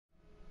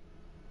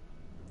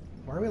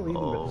Why are we leaving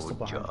the pistol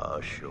behind?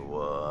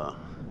 Joshua,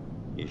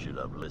 you should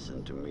have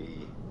listened to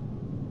me.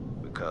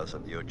 Because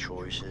of your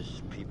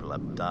choices, people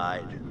have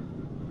died.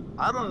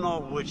 I don't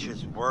know which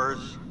is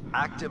worse,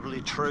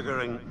 actively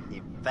triggering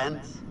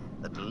events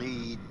that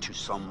lead to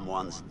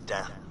someone's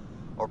death,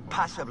 or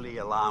passively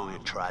allowing a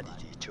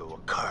tragedy to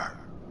occur.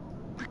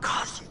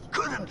 Because you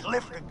couldn't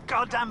lift a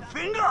goddamn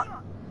finger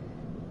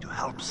to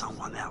help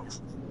someone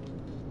else.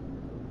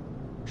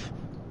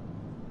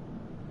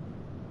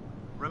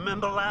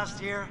 Remember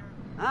last year?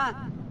 Huh?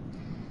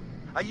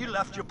 How you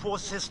left your poor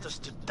sisters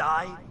to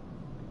die?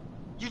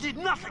 You did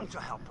nothing to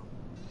help them.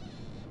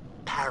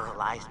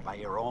 Paralyzed by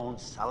your own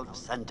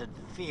self-centered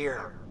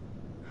fear,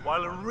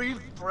 while a real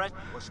threat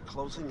was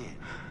closing in.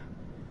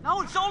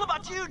 Now it's all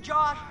about you,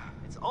 Josh.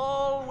 It's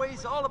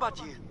always all about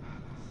you.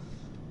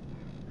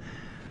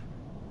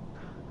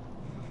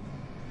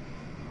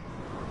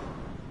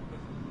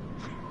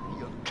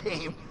 Your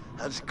game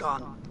has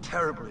gone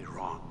terribly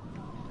wrong.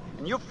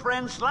 And your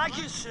friends, like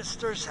your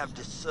sisters, have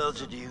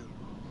deserted you.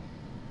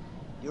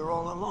 You're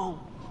all alone.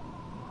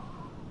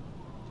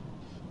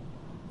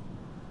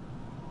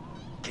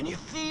 Can you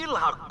feel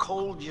how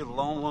cold your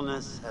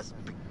loneliness has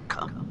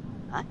become,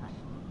 huh?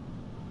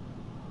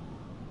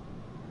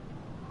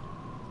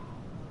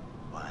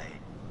 Why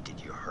did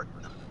you hurt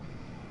them?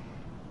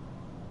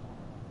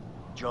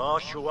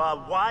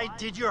 Joshua, why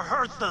did you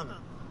hurt them?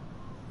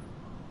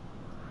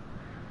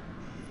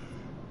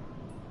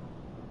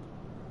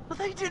 Well,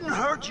 they didn't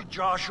hurt you,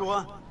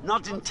 Joshua.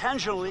 Not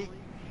intentionally.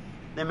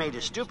 They made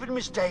a stupid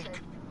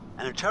mistake,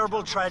 and a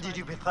terrible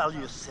tragedy befell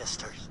your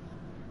sisters.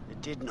 They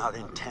did not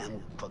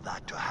intend for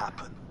that to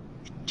happen.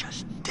 It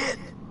just did.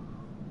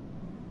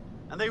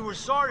 And they were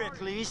sorry, at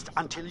least,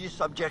 until you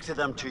subjected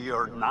them to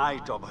your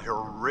night of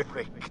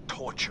horrific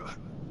torture.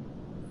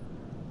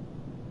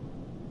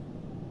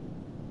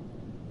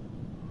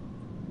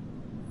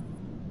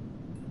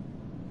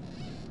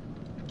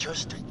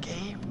 Just a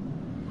game?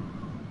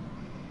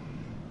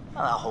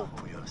 Well, I hope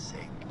for your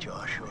sake,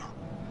 Joshua,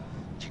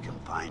 that you can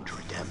find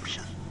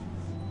redemption.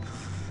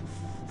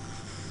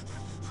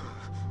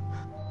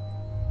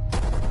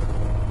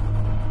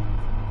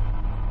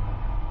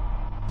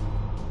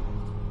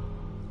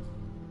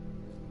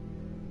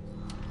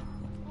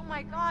 Oh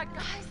my God,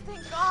 guys,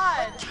 thank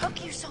God! What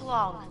took you so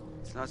long?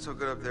 It's not so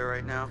good up there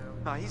right now.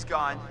 He's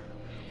gone.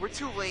 We're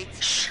too late.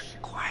 Shh,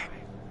 quiet.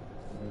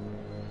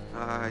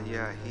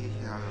 Yeah,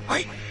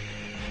 Wait!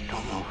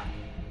 Don't move.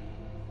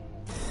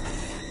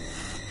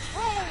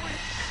 Holy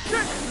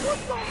shit! What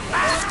the...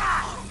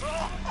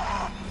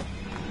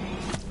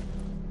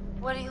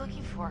 What are you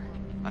looking for?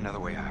 Another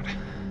way out.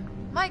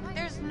 Mike,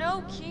 there's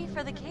no key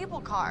for the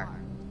cable car.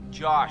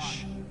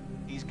 Josh,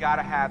 he's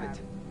gotta have it.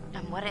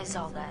 And what is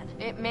all that?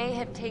 It may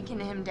have taken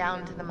him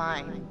down to the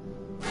mine.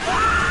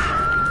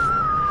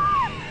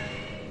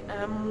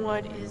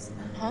 What is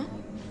that? Huh?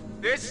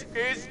 This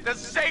is the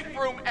safe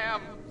room,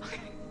 Em!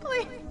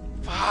 Please.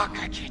 Fuck,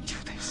 I can't do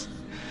this.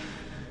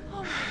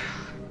 Oh my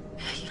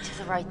God. You did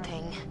the right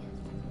thing.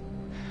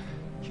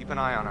 Keep an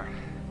eye on her.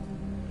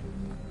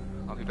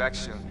 I'll be back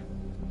soon.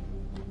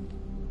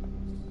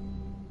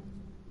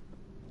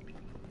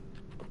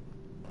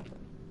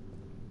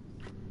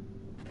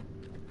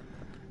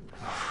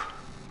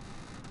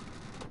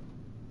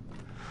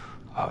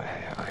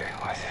 Okay,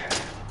 what?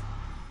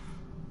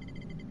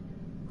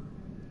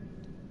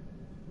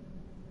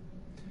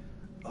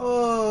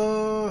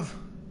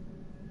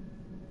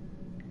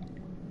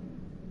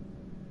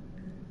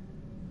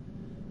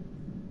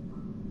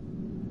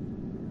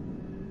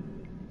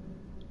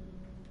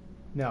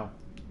 No.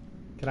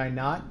 Can I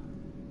not?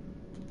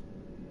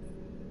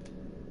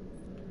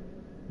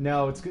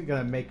 No, it's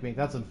gonna make me.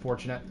 That's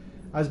unfortunate.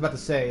 I was about to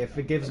say, if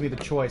it gives me the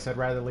choice, I'd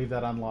rather leave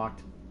that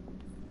unlocked.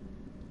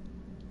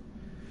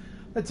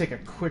 Let's take a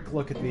quick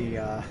look at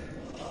the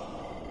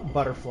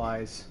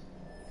butterflies.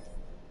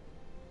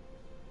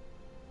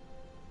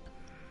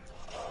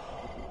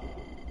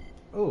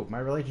 Oh, my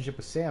relationship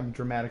with Sam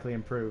dramatically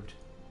improved.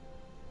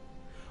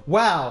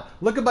 Wow,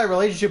 look at my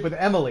relationship with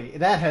Emily.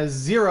 That has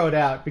zeroed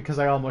out because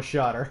I almost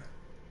shot her.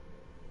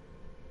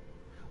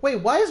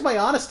 Wait, why is my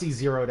honesty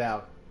zeroed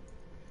out?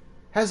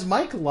 Has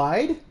Mike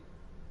lied?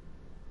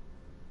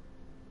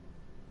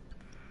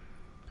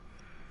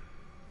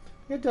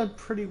 I've done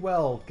pretty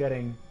well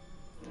getting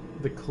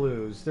the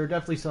clues. There are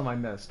definitely some I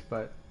missed,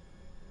 but...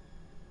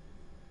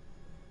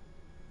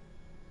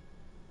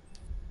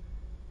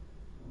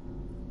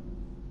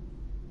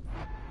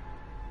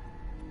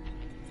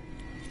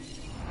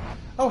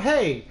 Oh,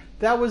 hey!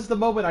 That was the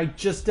moment I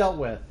just dealt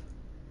with.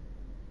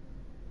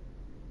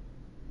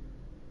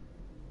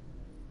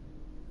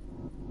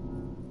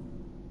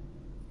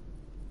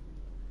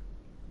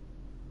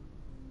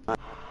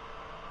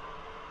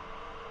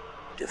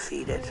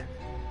 Defeated.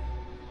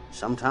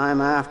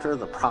 Sometime after,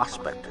 the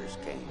prospectors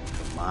came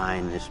to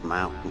mine this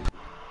mountain.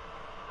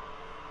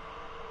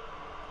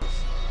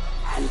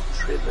 And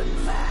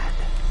driven mad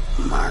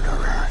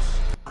murderers.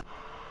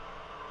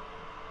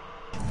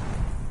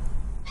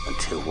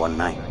 Until one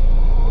night,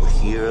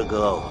 a year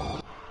ago,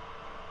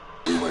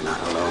 we were not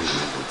alone. on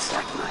your wits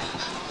that night.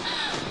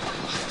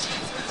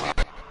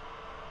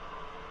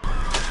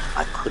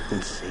 I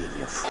couldn't save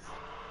you.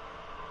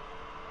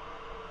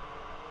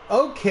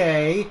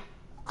 Okay,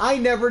 I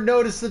never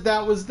noticed that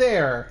that was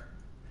there.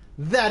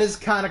 That is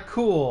kind of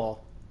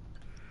cool.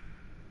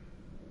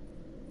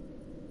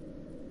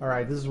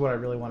 Alright, this is what I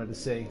really wanted to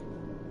see.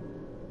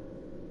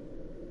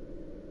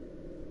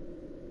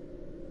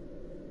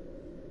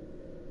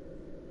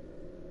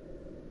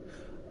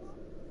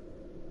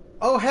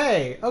 Oh,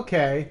 hey,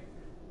 okay.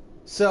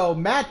 So,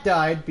 Matt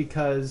died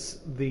because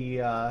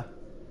the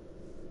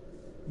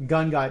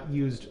gun got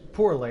used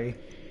poorly.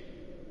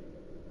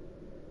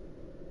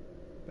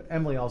 But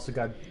Emily also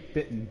got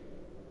bitten.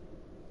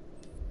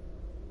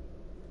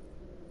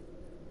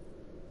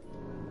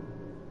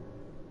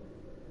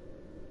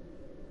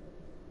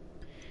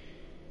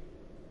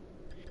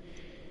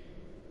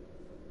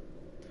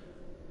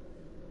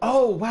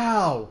 Oh,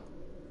 wow!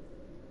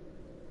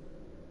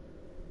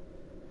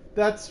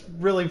 That's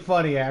really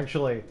funny,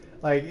 actually.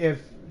 Like,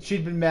 if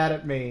she'd been mad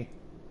at me,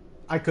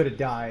 I could have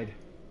died.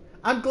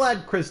 I'm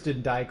glad Chris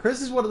didn't die.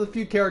 Chris is one of the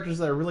few characters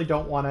that I really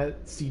don't want to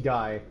see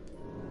die.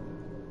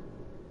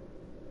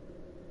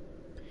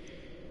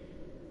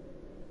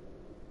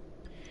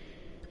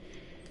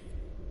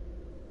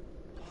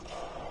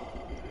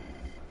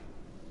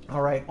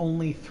 Alright,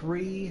 only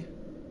 3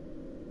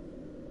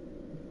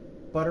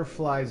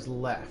 butterflies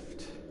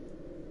left.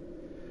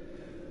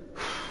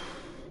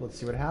 Let's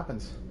see what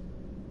happens.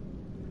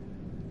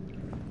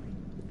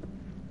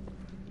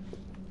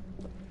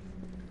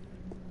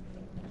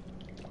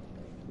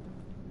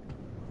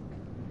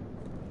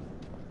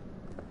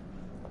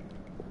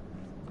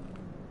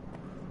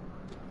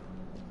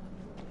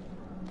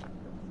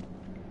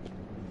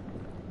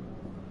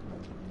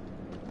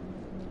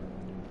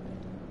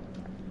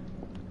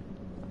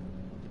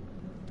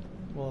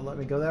 Will it let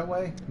me go that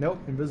way? Nope,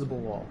 invisible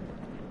wall.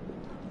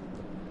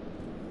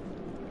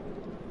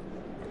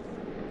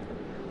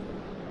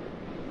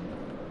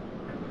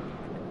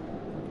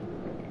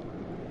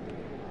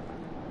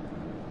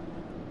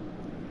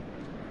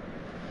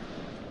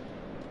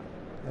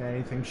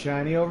 Anything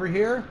shiny over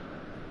here?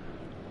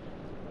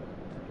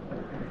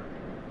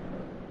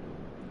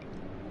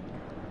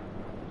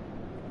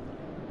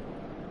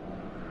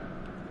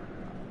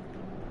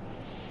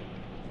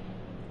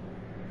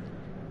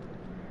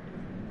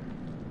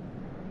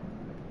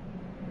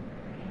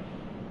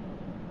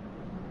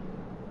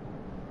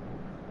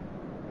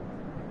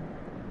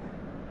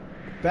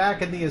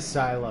 Back in the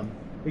asylum.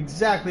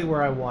 Exactly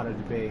where I wanted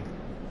to be.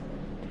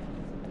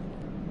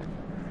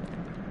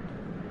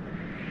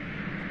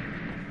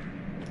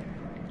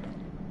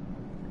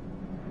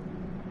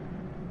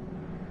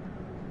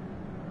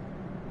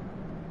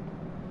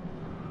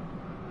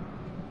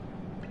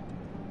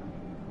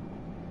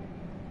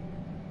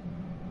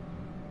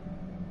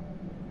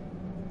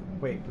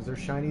 Wait, was there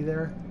shiny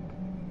there?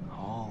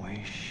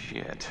 Holy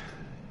shit.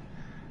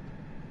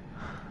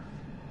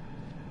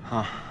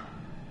 Huh.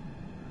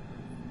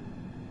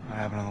 What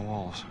happened to the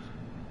wolves?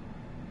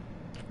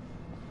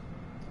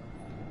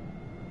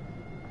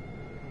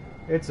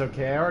 It's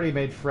okay, I already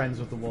made friends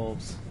with the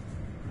wolves.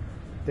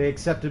 They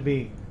accepted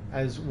me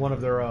as one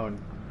of their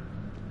own.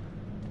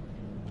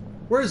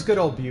 Where's good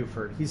old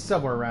Buford? He's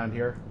somewhere around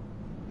here.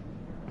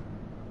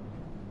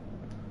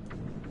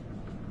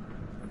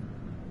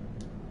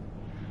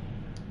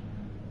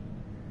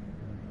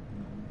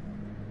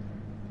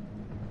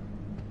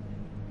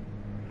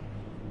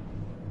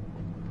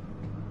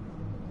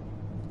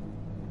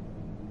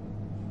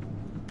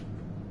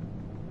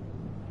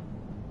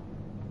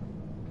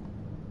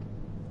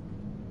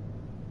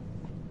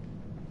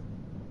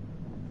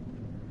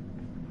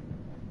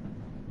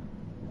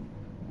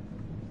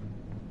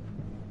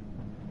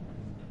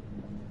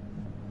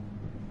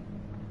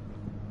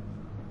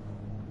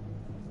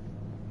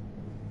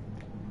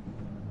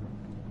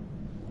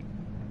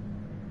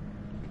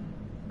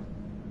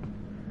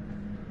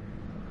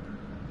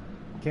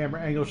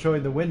 Camera angle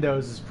showing the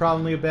windows is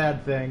probably a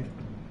bad thing.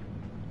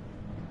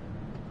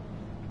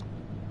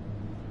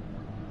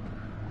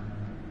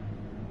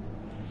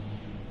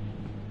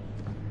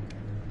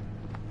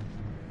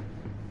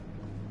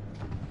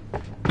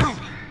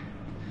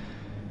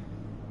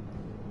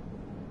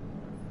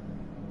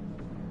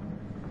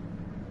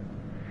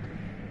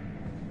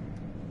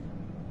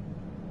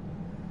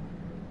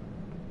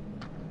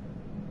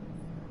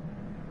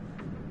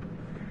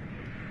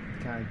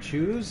 Can I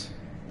choose?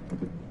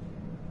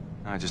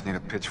 I just need a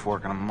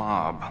pitchfork and a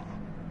mob.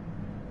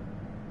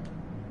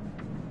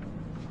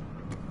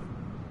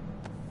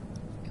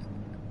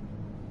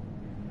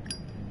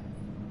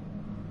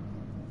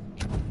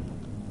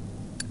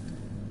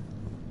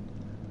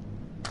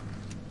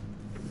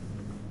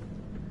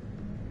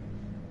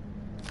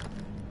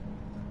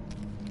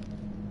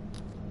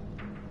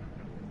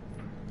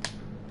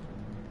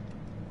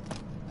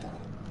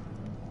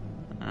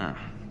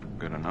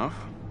 Good enough.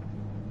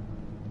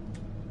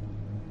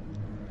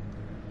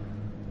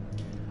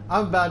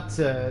 I'm about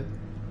to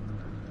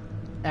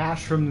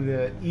Ash from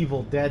the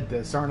Evil Dead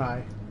this, aren't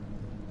I?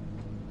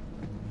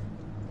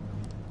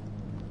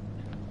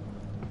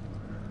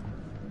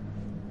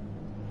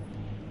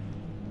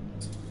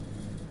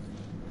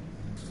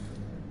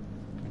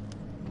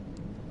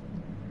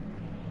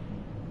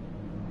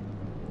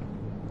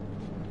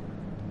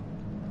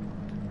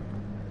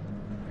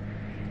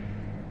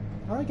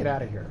 How do I get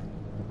out of here?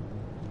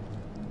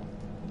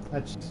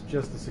 That's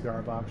just the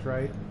cigar box,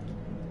 right?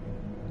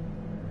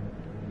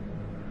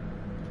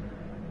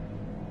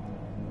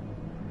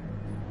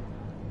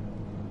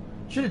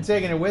 Should have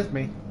taken it with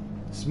me.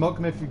 Smoke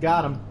them if you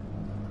got them.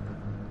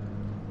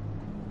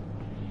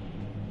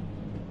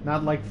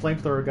 Not like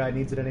flamethrower guy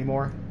needs it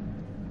anymore.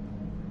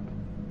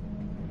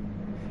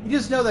 You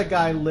just know that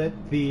guy lit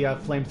the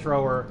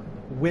flamethrower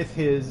with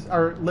his,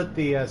 or lit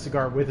the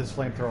cigar with his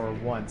flamethrower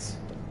once.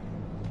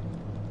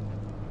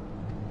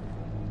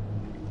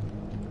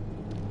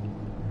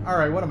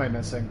 Alright, what am I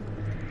missing?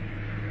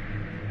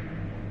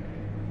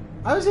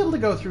 I was able to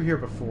go through here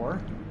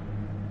before.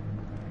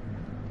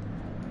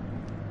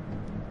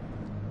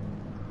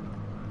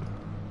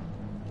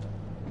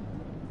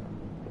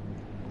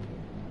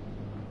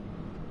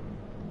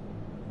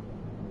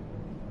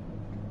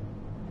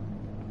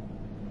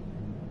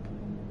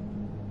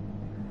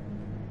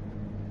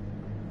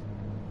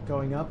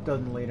 Going up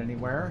doesn't lead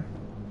anywhere.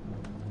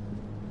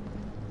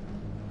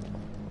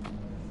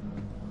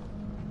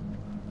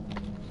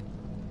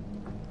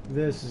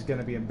 This is going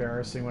to be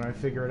embarrassing when I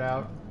figure it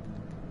out.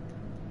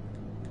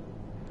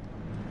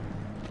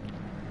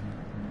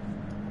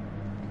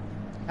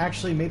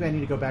 Actually, maybe I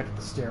need to go back to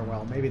the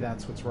stairwell. Maybe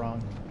that's what's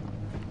wrong.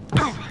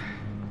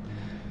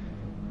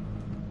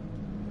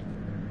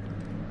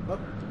 Oh,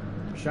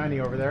 shiny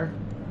over there.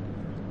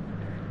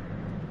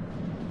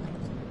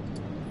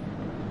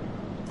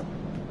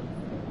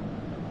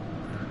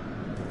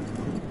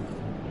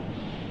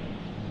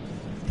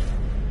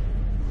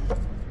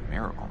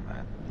 Miracle,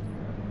 man.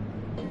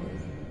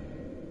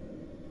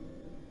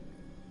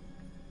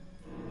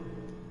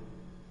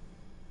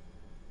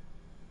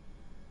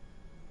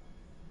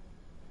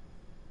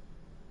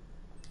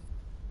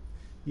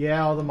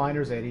 Yeah, all the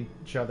miners ate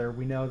each other.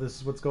 We know this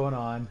is what's going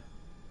on.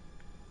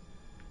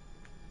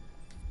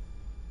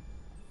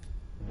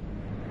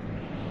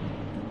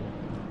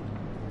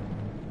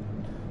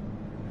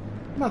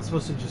 I'm not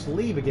supposed to just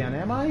leave again,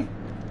 am I?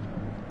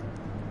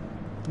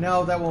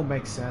 No, that won't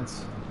make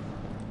sense.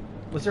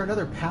 Was there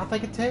another path I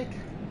could take?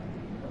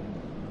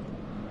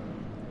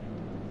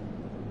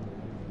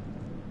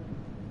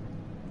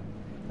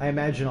 I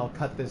imagine I'll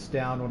cut this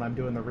down when I'm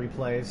doing the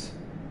replays.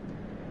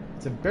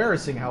 It's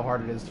embarrassing how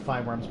hard it is to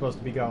find where I'm supposed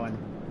to be going.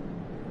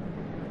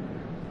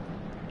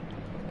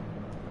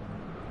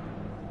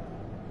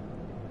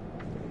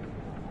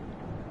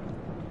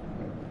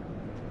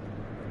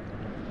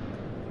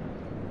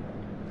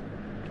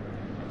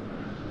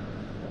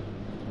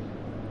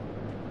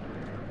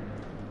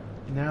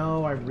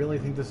 No, I really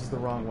think this is the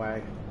wrong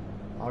way.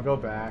 I'll go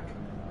back.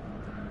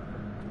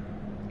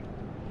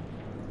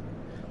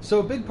 So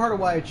a big part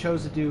of why I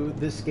chose to do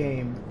this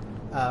game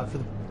for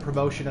the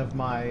promotion of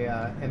my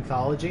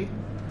anthology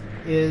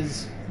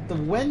is the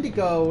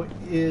Wendigo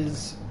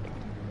is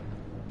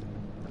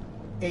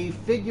a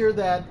figure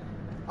that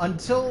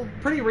until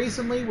pretty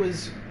recently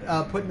was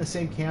put in the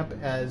same camp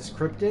as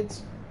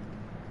cryptids.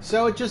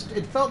 So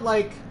it felt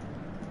like,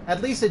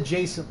 at least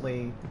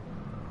adjacently,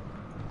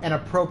 an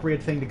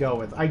appropriate thing to go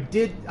with.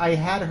 I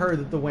had heard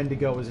that the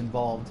Wendigo was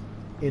involved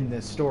in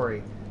this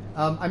story.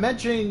 I'm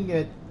mentioning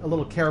it a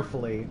little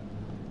carefully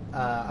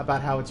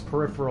about how it's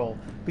peripheral,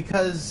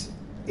 because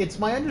it's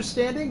my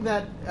understanding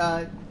that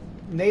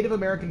Native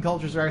American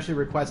cultures are actually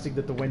requesting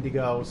that the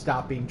Wendigo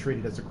stop being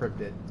treated as a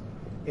cryptid.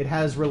 It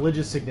has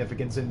religious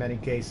significance in many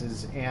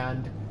cases,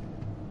 and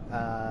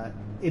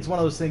it's one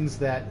of those things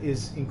that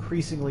is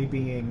increasingly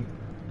being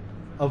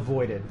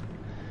avoided.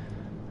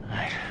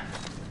 Right.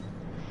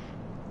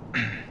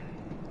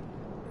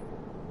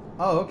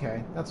 Oh,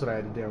 okay. That's what I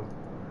had to do.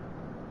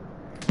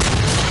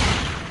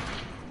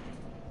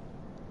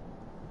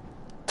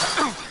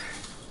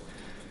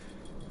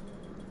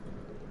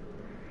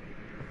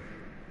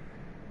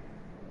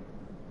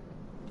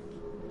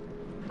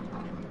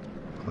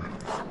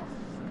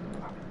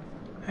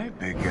 Hey,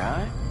 big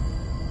guy.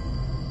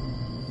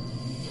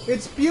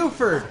 It's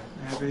Buford!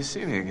 Happy to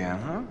see me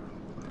again, huh?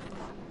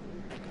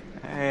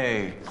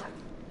 Hey.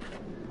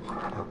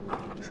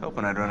 Just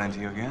hoping I'd run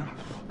into you again.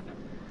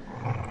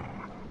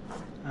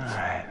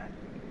 Alright.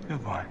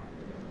 Good boy.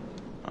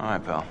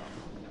 Alright, pal.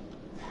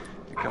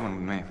 You're coming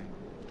with me.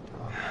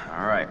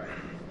 Alright.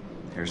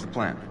 Here's the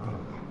plan.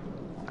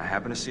 I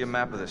happen to see a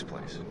map of this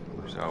place,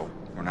 so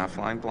we're not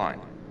flying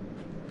blind.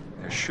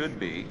 There should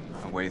be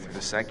a way through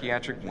the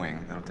psychiatric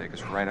wing that'll take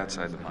us right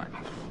outside the mine.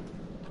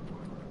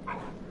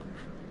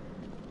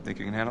 Think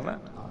you can handle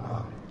that?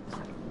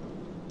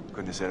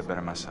 Couldn't have said it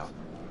better myself.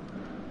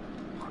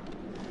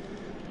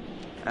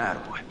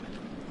 Attaboy.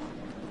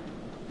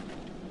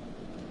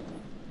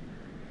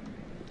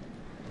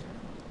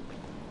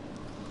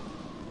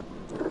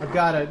 I've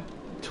got a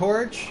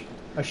torch,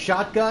 a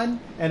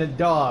shotgun, and a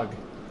dog.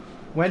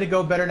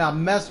 Wendigo better not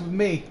mess with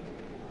me.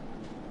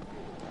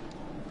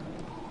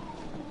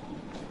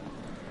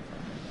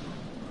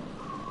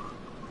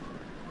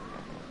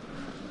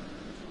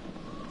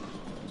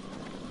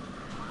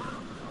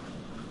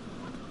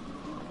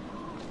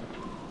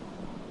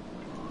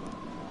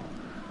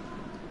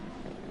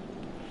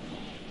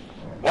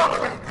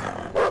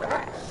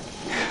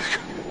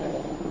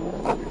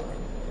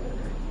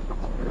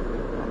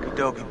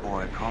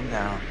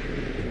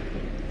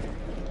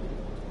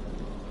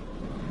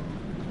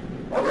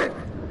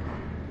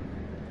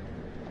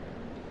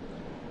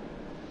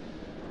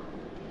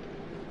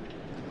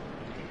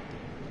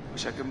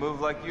 Wish I could move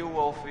like you,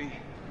 Wolfie.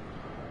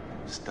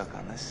 Stuck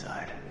on this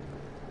side.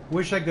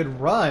 Wish I could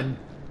run.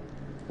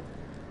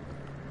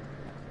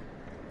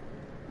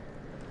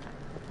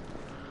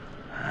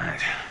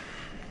 Alright.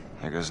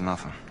 Here goes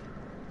nothing.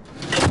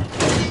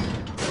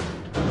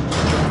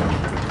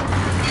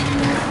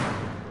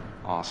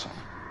 Awesome.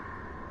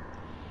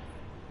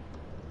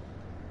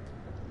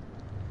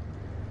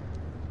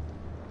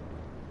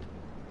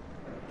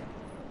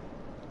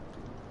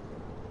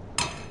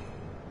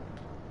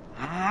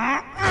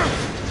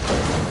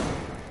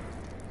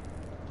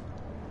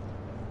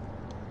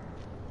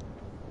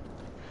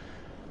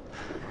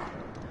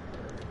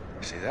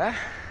 See that?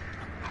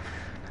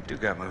 I do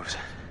got moves.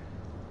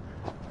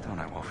 Don't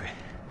I, Wolfie?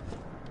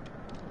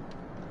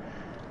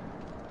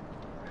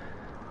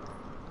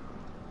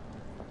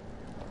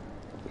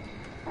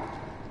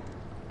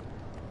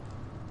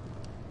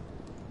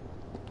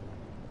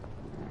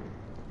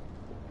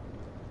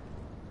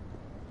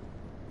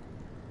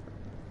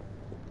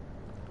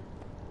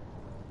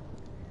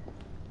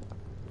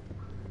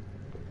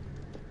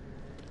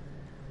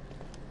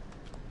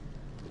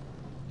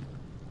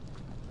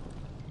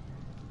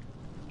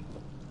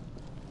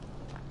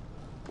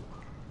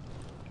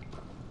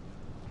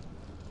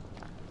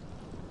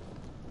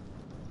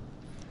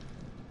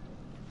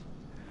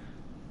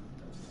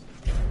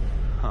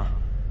 Huh.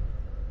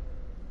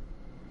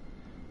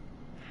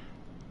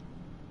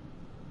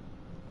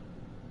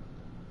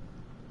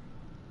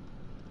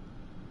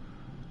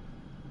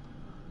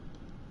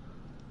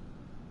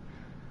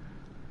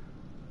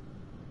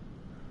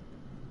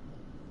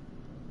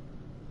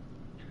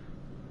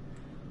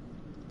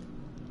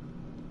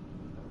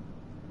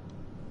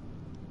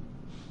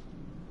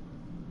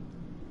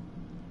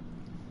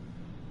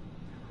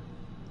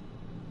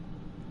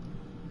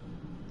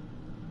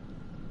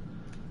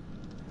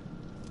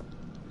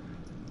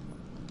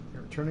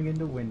 They're turning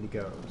into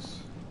Wendigos.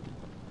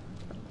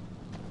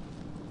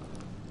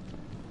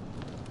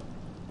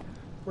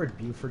 Where'd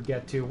Buford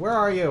get to? Where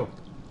are you?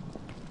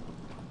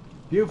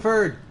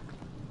 Buford!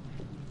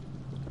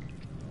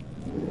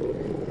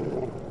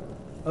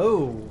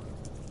 Oh.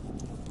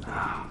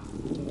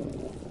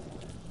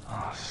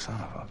 Oh, son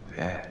of a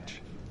bitch.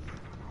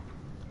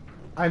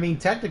 I mean,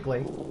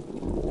 technically.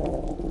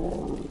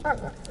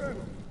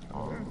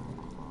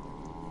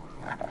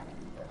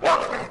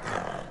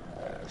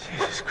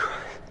 Jesus Christ.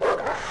 What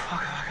the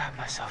fuck have I got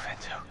myself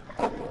into?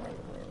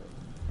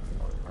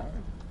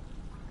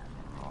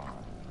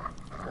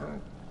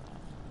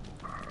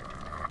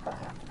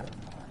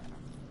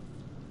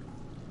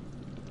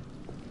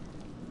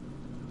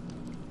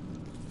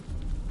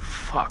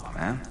 Fuck,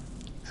 man.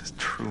 This is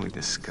truly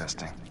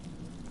disgusting.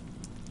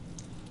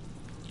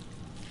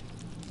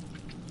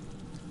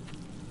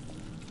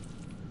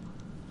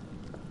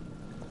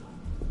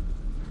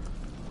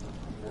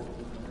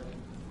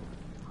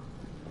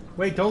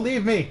 Wait, don't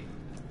leave me!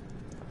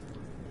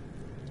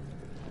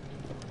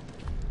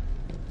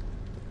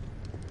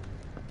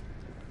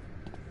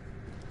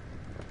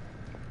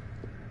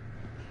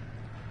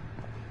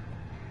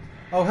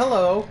 Oh,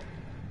 hello!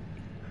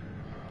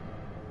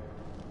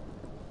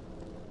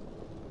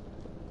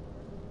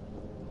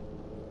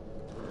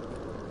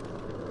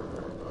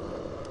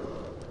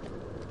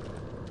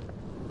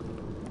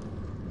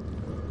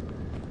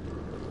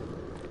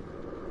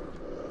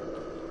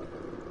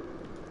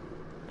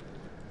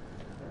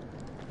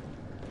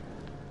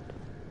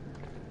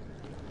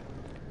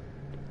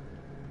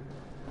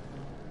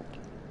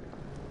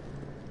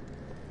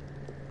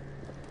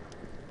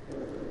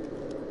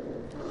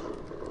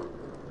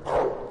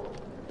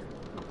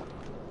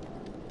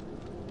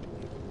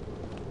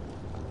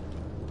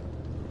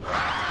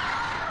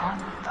 What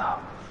the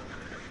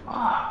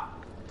fuck?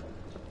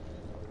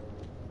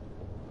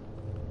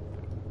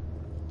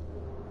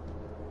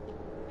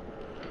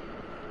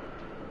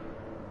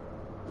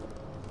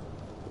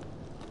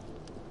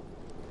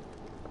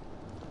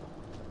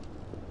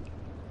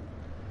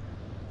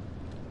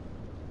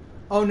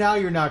 Oh, now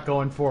you're not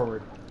going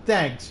forward.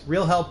 Thanks.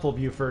 Real helpful,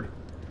 Buford.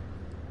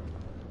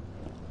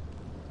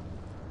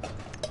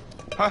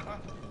 Huh?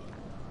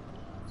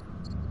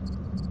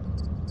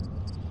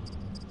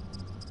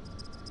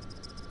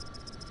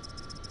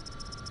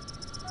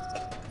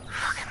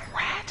 Fucking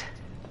rat.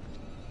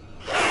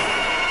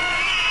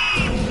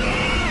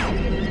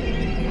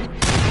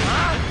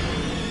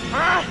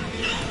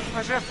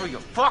 What's that for, you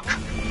fuck?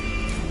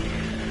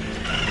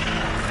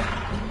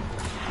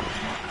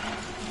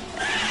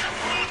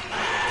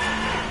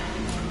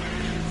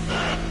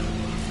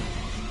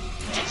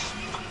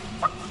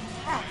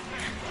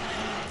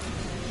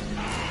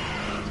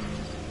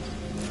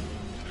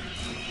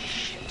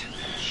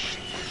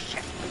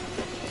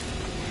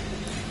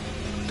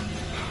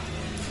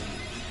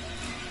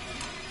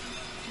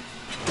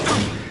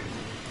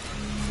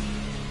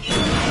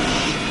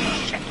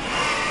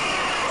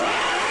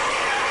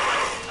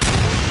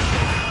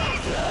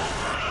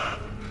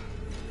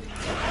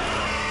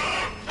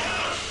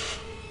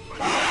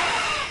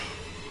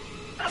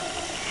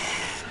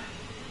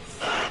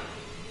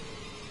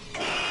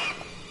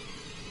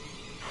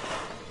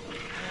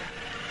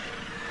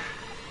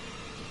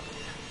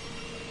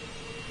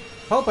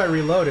 Hope I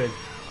reloaded.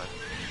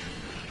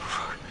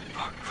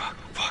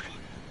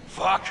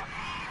 Fuck!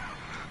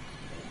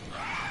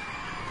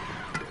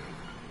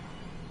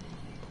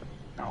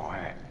 No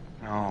way.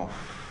 No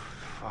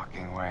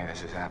fucking way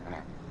this is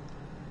happening.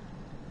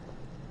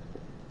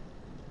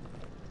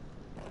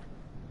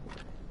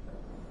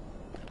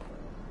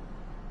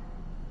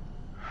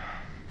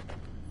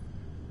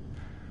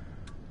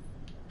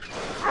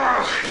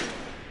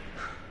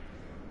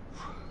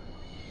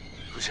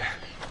 Who's that?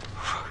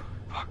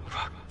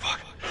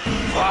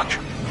 Fuck!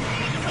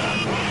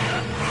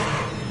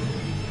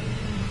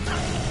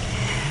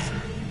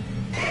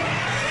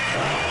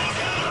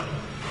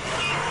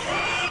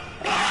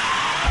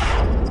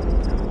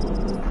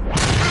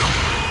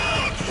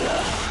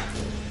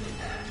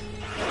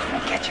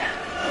 Getcha,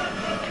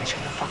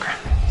 motherfucker.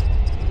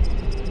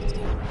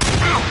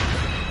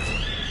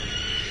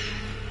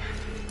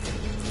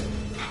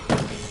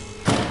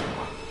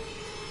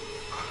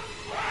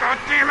 God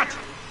damn it!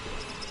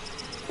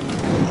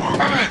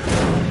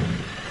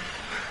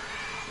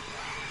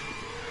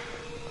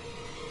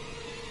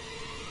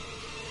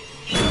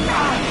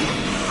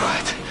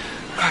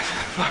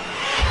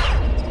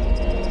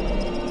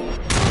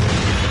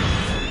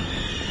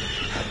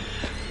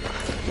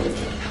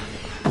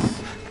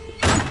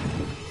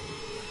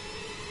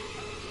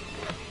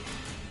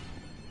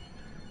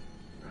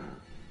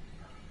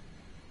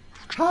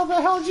 How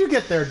the hell did you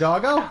get there,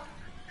 doggo?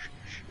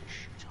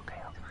 It's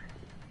okay,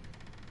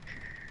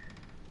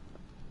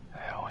 The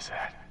hell was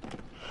that?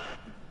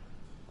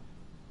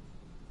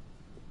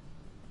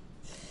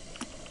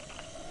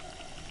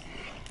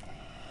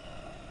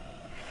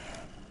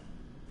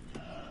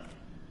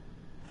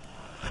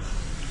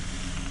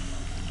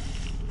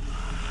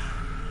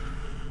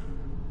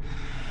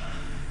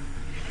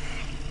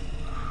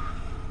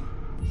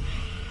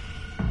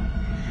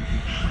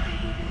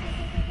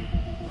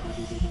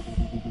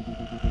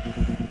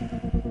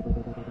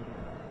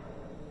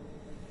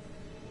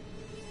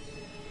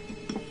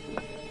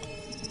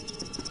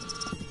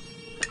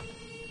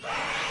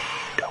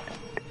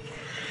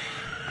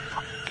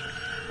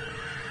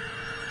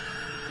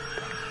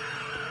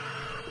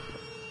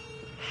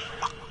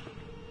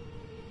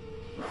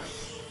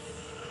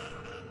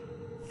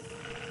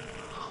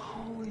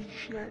 Holy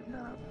shit,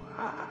 no.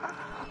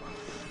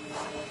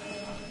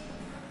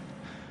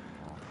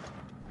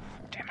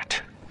 Damn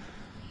it.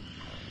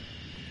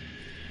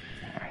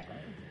 All right.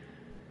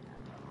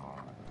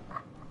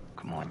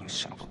 Come on, you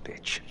son of a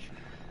bitch.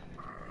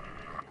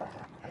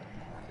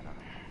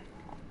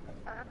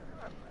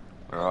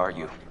 Where are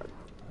you?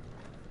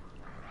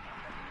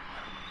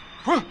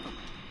 Huh?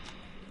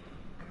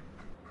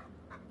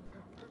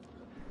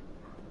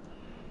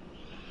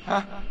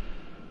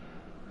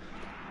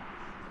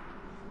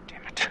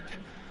 Damn it.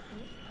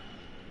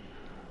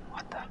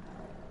 What the?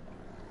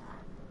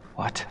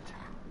 What?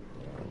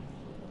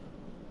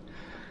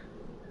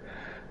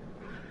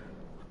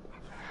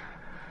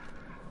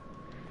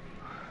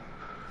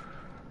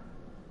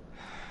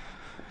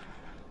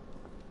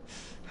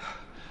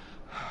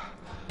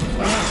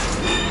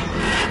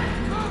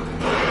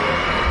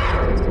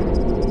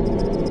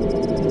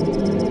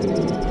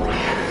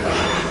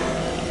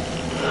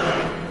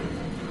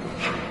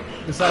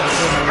 Decided to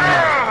put my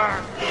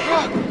hand.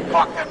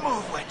 Fucking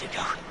move,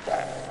 Wendigo.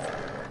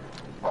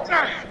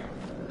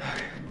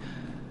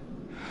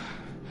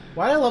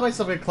 Why did I let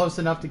myself get close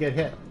enough to get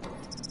hit?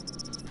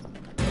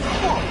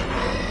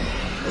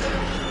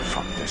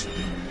 Fuck this.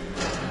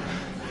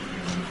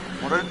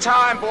 One at a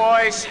time,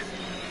 boys.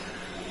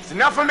 It's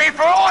enough of me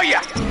for all of you.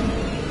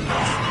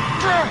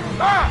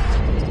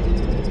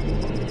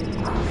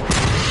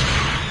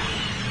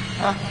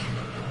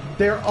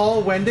 They're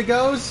all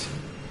Wendigos?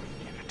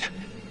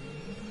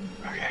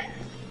 Okay.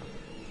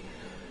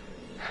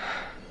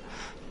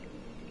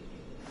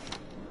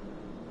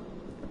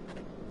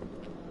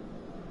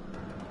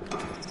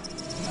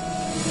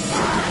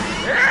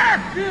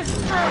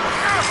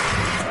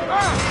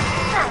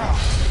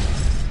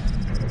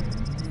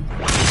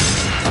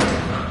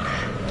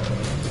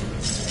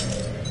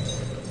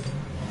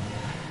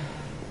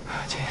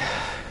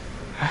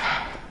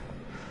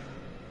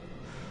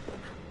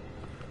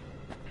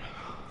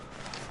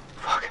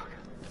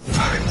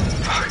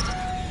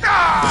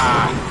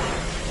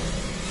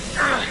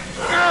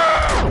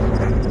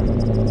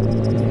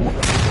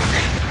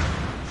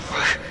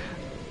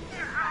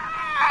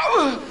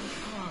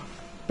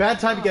 Bad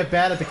time to get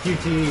bad at the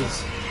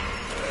QTEs.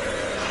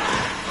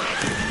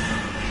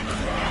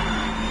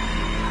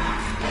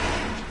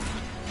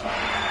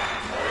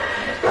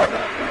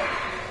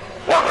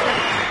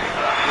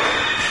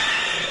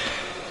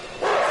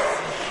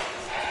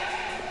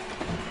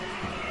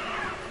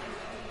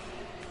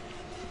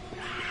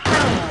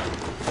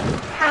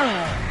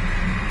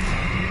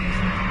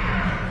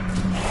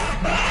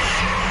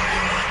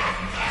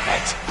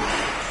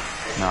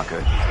 That's not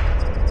good.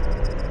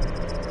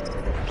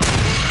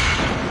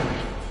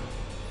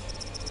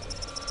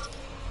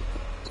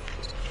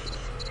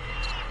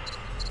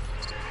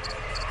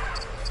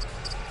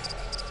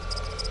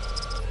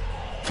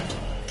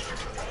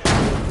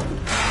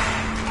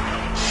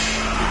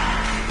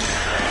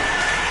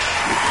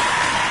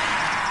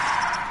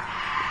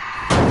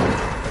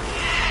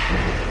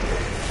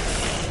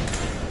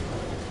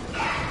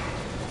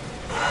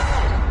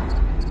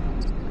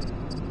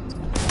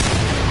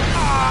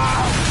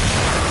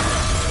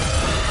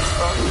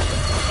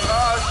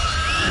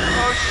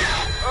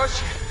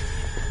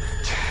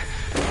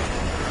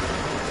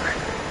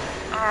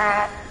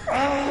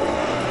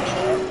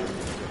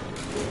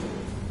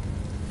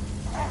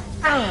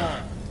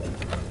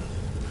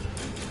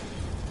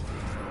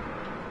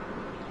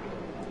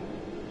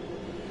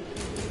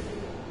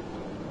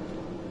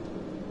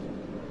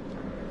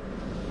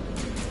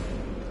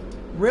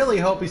 Really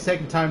hope he's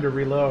taking time to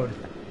reload.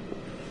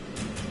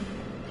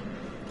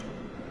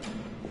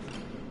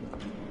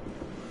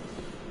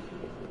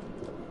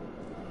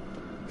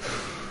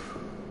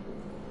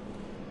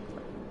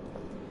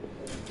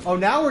 Oh,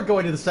 now we're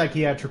going to the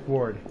psychiatric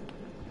ward.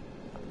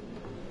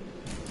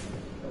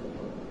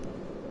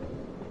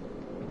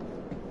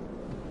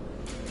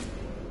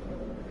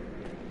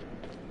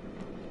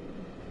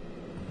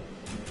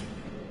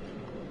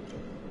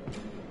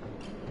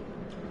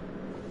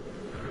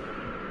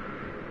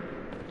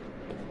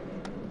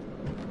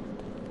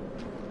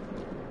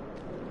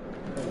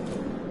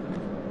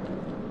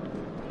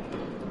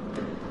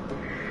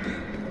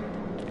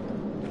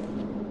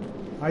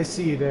 I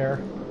see you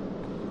there.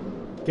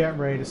 Getting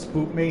ready to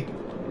spook me.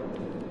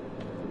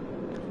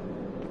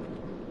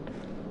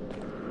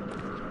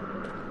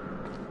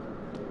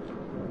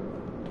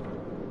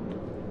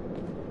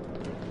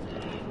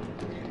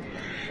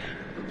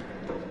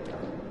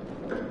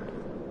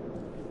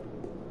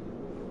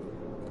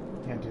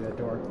 Can't do that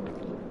door.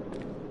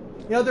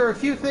 You know, there are a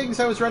few things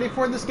I was ready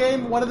for in this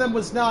game. One of them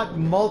was not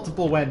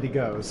multiple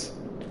Wendigos.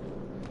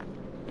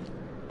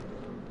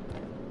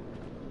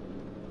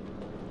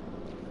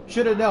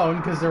 Should have known,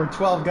 because there were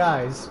 12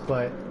 guys,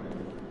 but...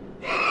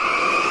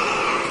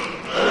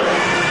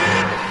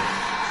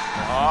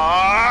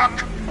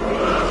 Fuck!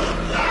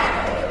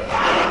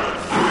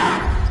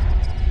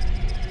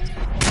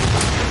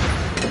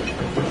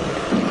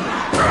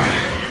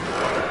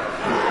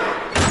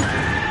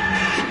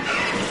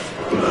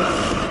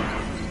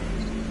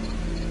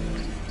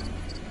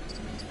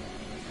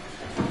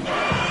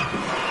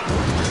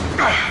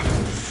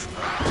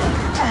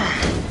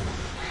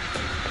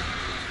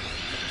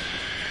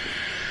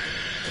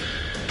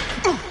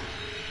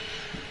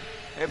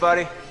 Hey,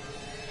 buddy.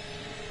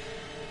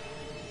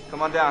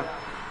 Come on down.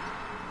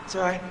 It's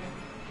all right.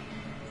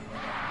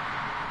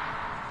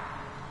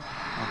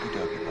 Okie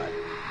dokie, bud.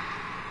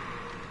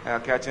 Hey,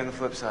 I'll catch you on the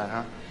flip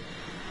side,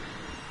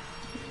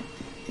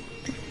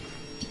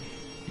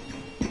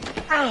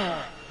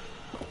 huh?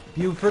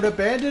 Buford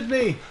abandoned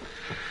me!